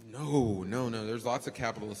 No. There's lots of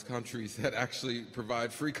capitalist countries that actually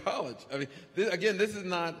provide free college. I mean, this is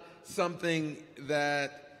not something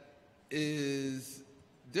that is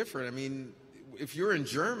different. I mean, if you're in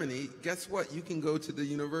Germany, guess what? You can go to the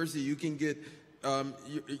university. You can get,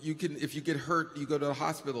 you can, if you get hurt, you go to the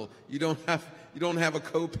hospital. You don't have a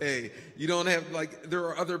copay. You don't have, like, there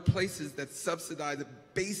are other places that subsidize the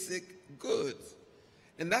basic goods.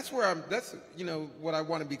 And that's where that's what I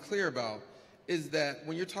want to be clear about is that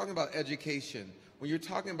when you're talking about education, when you're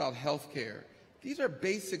talking about healthcare, these are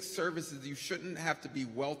basic services you shouldn't have to be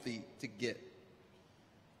wealthy to get.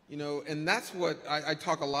 And that's what I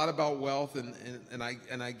talk a lot about wealth, and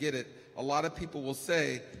I get it. A lot of people will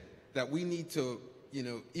say that we need to,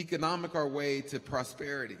 economic our way to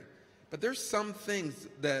prosperity. But there's some things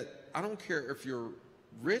that I don't care if you're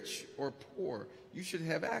rich or poor, you should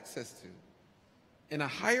have access to. And a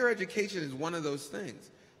higher education is one of those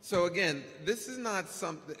things. So again, this is not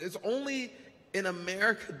something, it's only in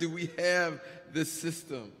America do we have this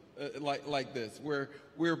system like this, where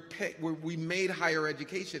we made higher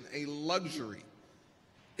education a luxury.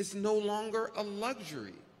 It's no longer a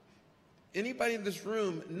luxury. Anybody in this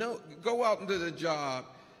room, go out into the job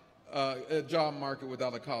market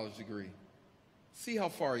without a college degree. See how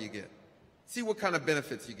far you get. See what kind of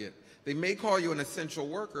benefits you get. They may call you an essential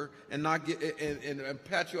worker and not get and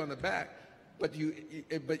pat you on the back, but you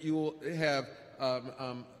will have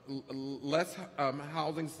less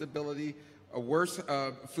housing stability, a worse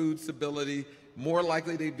food stability, more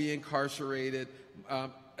likely to be incarcerated.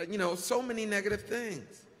 So many negative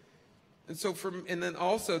things. And so and then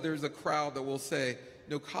also there's a crowd that will say,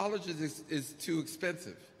 college is too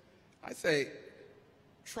expensive. I say,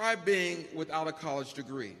 try being without a college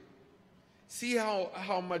degree. See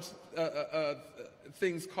how much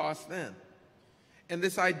things cost then. And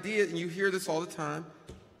this idea, and you hear this all the time,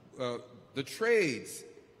 the trades,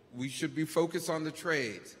 we should be focused on the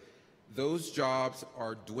trades. Those jobs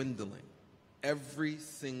are dwindling every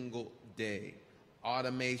single day.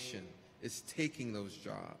 Automation is taking those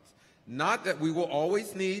jobs. Not that we will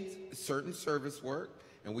always need certain service work,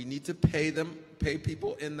 and we need to pay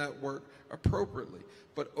people in that work appropriately.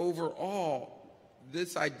 But overall,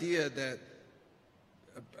 this idea that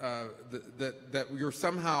that you're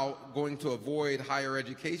somehow going to avoid higher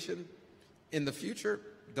education in the future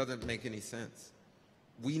doesn't make any sense.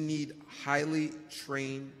 We need highly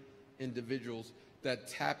trained individuals that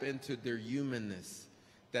tap into their humanness,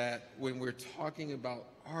 that when we're talking about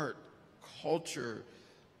art, culture,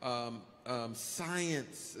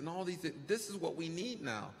 science, and all these things, this is what we need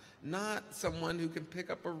now, not someone who can pick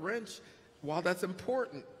up a wrench. While that's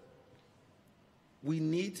important, we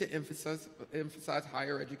need to emphasize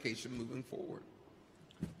higher education moving forward.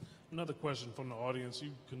 Another question from the audience.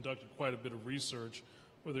 You conducted quite a bit of research.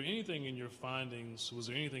 Was there anything in your findings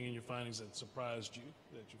that surprised you,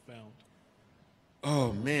 that you found?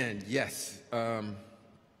 Oh, man, yes. I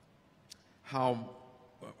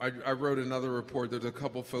wrote another report. There's a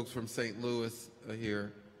couple folks from St. Louis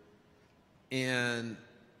here, and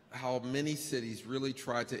how many cities really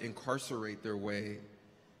try to incarcerate their way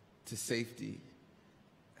to safety,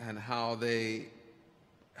 and how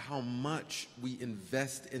much we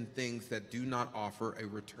invest in things that do not offer a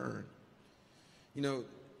return. When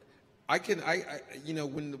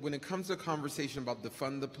it comes to a conversation about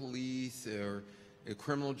defund the police or a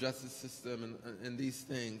criminal justice system and these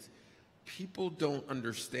things, people don't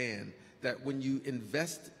understand that when you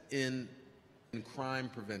invest in crime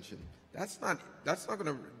prevention, that's not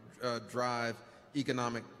going to drive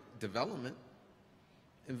economic development.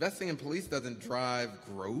 Investing in police doesn't drive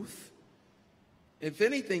growth. If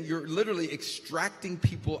anything, you're literally extracting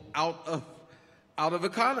people out of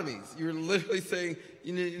economies. You're literally saying,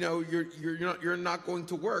 you're not going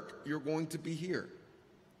to work. You're going to be here.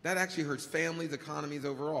 That actually hurts families, economies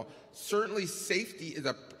overall. Certainly, safety is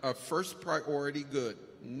a first priority good.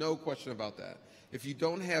 No question about that. If you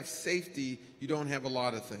don't have safety, you don't have a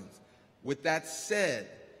lot of things. With that said,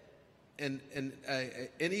 and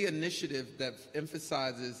any initiative that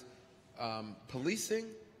emphasizes policing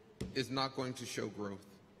is not going to show growth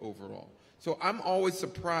overall. So I'm always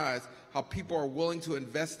surprised how people are willing to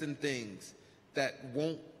invest in things that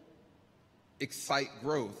won't excite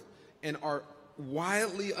growth and are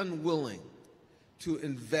wildly unwilling to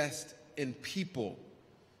invest in people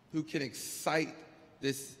who can excite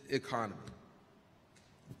this economy.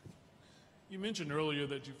 You mentioned earlier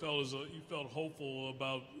that you felt hopeful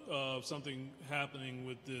about something happening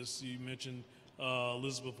with this. You mentioned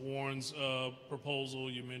Elizabeth Warren's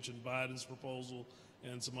proposal. You mentioned Biden's proposal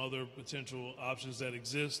and some other potential options that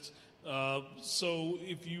exist. So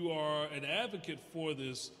if you are an advocate for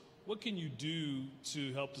this, what can you do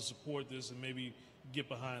to help to support this and maybe get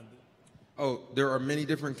behind it? Oh, there are many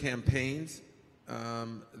different campaigns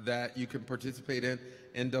that you can participate in.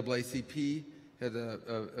 NAACP has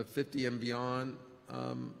a 50 and beyond,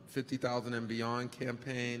 50,000 and beyond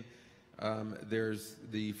campaign. There's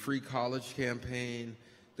the Free College campaign.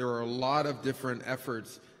 There are a lot of different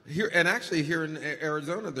efforts here, and actually here in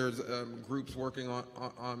Arizona, there's groups working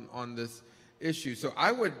on this issue. So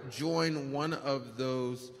I would join one of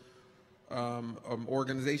those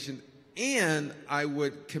organizations, and I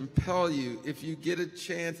would compel you, if you get a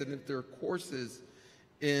chance, and if there are courses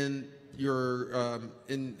in your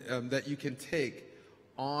that you can take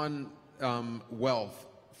on wealth,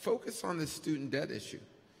 focus on the student debt issue.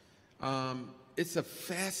 It's a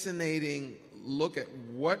fascinating look at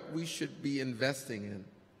what we should be investing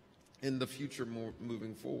in the future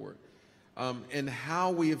moving forward, and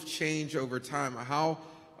how we have changed over time. How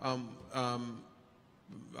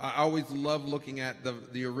I always love looking at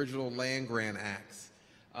the original land grant acts,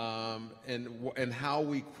 and how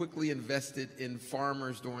we quickly invested in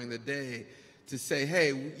farmers during the day to say,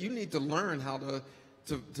 hey, you need to learn how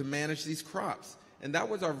to manage these crops. And that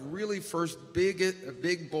was our really first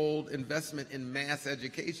big, bold investment in mass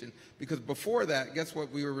education. Because before that, guess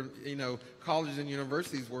what? We were, colleges and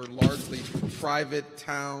universities were largely private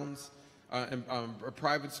towns, and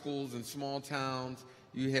private schools in small towns.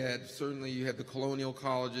 You had the colonial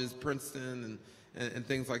colleges, Princeton, and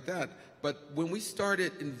things like that. But when we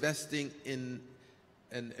started investing in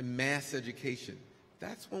mass education,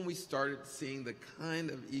 that's when we started seeing the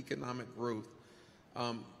kind of economic growth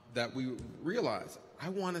that we realized. I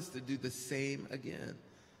want us to do the same again.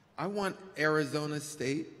 I want Arizona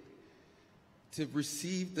State to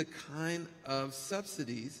receive the kind of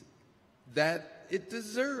subsidies that it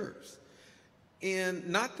deserves. And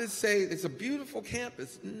not to say it's a beautiful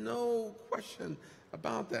campus, no question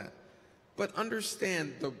about that. But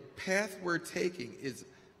understand the path we're taking is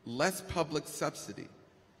less public subsidy.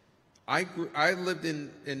 I lived in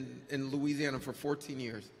Louisiana for 14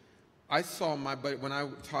 years. I saw my budget when I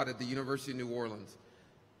taught at the University of New Orleans.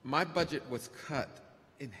 My budget was cut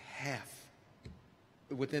in half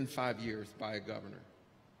within 5 years by a governor.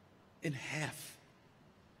 In half.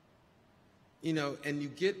 And you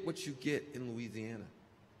get what you get in Louisiana.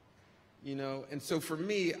 And so for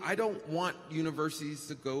me, I don't want universities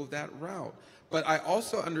to go that route. But I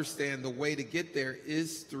also understand the way to get there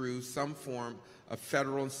is through some form of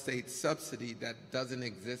federal and state subsidy that doesn't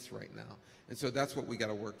exist right now. And so that's what we got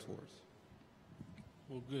to work towards.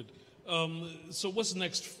 Well, good. So what's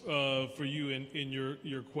next for you in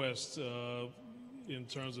your quest in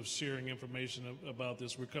terms of sharing information about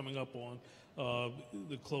this? We're coming up on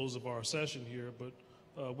the close of our session here, but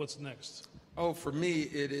what's next? Oh, for me,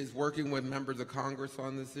 it is working with members of Congress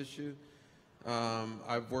on this issue.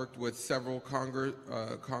 I've worked with several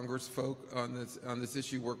Congress folk on this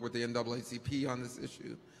issue, worked with the NAACP on this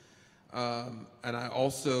issue. And I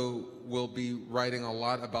also will be writing a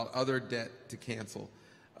lot about other debt to cancel.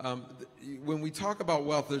 When we talk about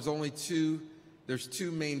wealth, there's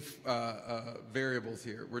two main variables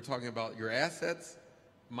here. We're talking about your assets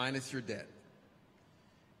minus your debt.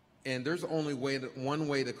 And there's only one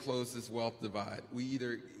way to close this wealth divide. We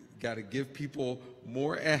either got to give people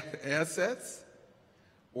more assets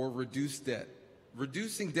or reduce debt.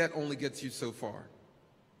 Reducing debt only gets you so far.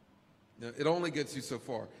 It only gets you so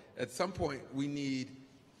far. At some point, we need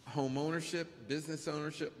home ownership, business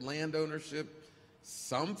ownership, land ownership,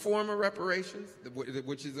 some form of reparations,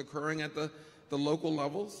 which is occurring at the local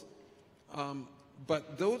levels.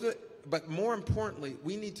 But more importantly,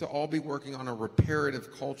 we need to all be working on a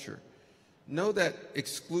reparative culture. Know that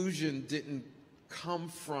exclusion didn't come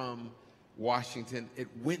from Washington. It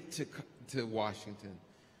went to Washington.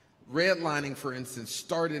 Redlining, for instance,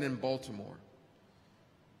 started in Baltimore.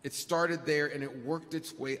 It started there and it worked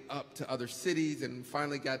its way up to other cities and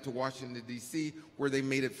finally got to Washington, D.C., where they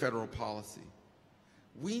made it federal policy.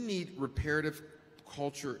 We need reparative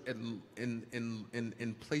culture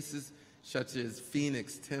in places such as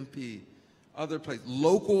Phoenix, Tempe, other places,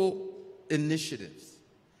 local initiatives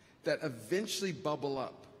that eventually bubble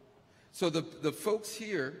up. So the folks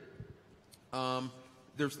here,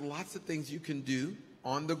 there's lots of things you can do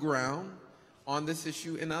on the ground on this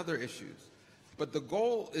issue and other issues. But the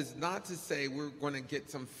goal is not to say we're going to get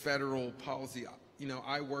some federal policy.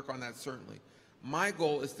 I work on that certainly. My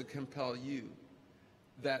goal is to compel you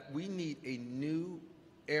that we need a new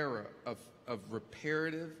era of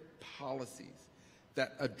reparative policies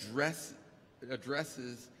that addresses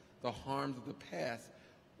the harms of the past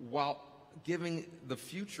while giving the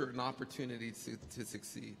future an opportunity to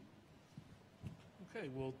succeed. Okay,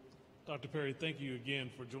 well, Dr. Perry, thank you again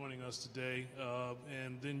for joining us today.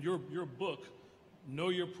 And then your book, Know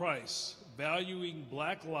Your Price, Valuing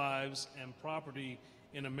Black Lives and Property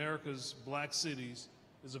in America's Black Cities,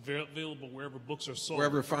 is available wherever books are sold.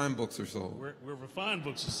 Wherever fine books are sold. Wherever fine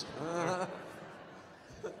books are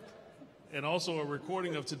sold. And also a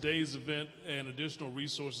recording of today's event and additional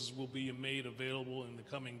resources will be made available in the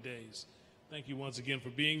coming days. Thank you once again for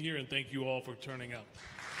being here, and thank you all for turning out.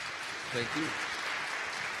 Thank you.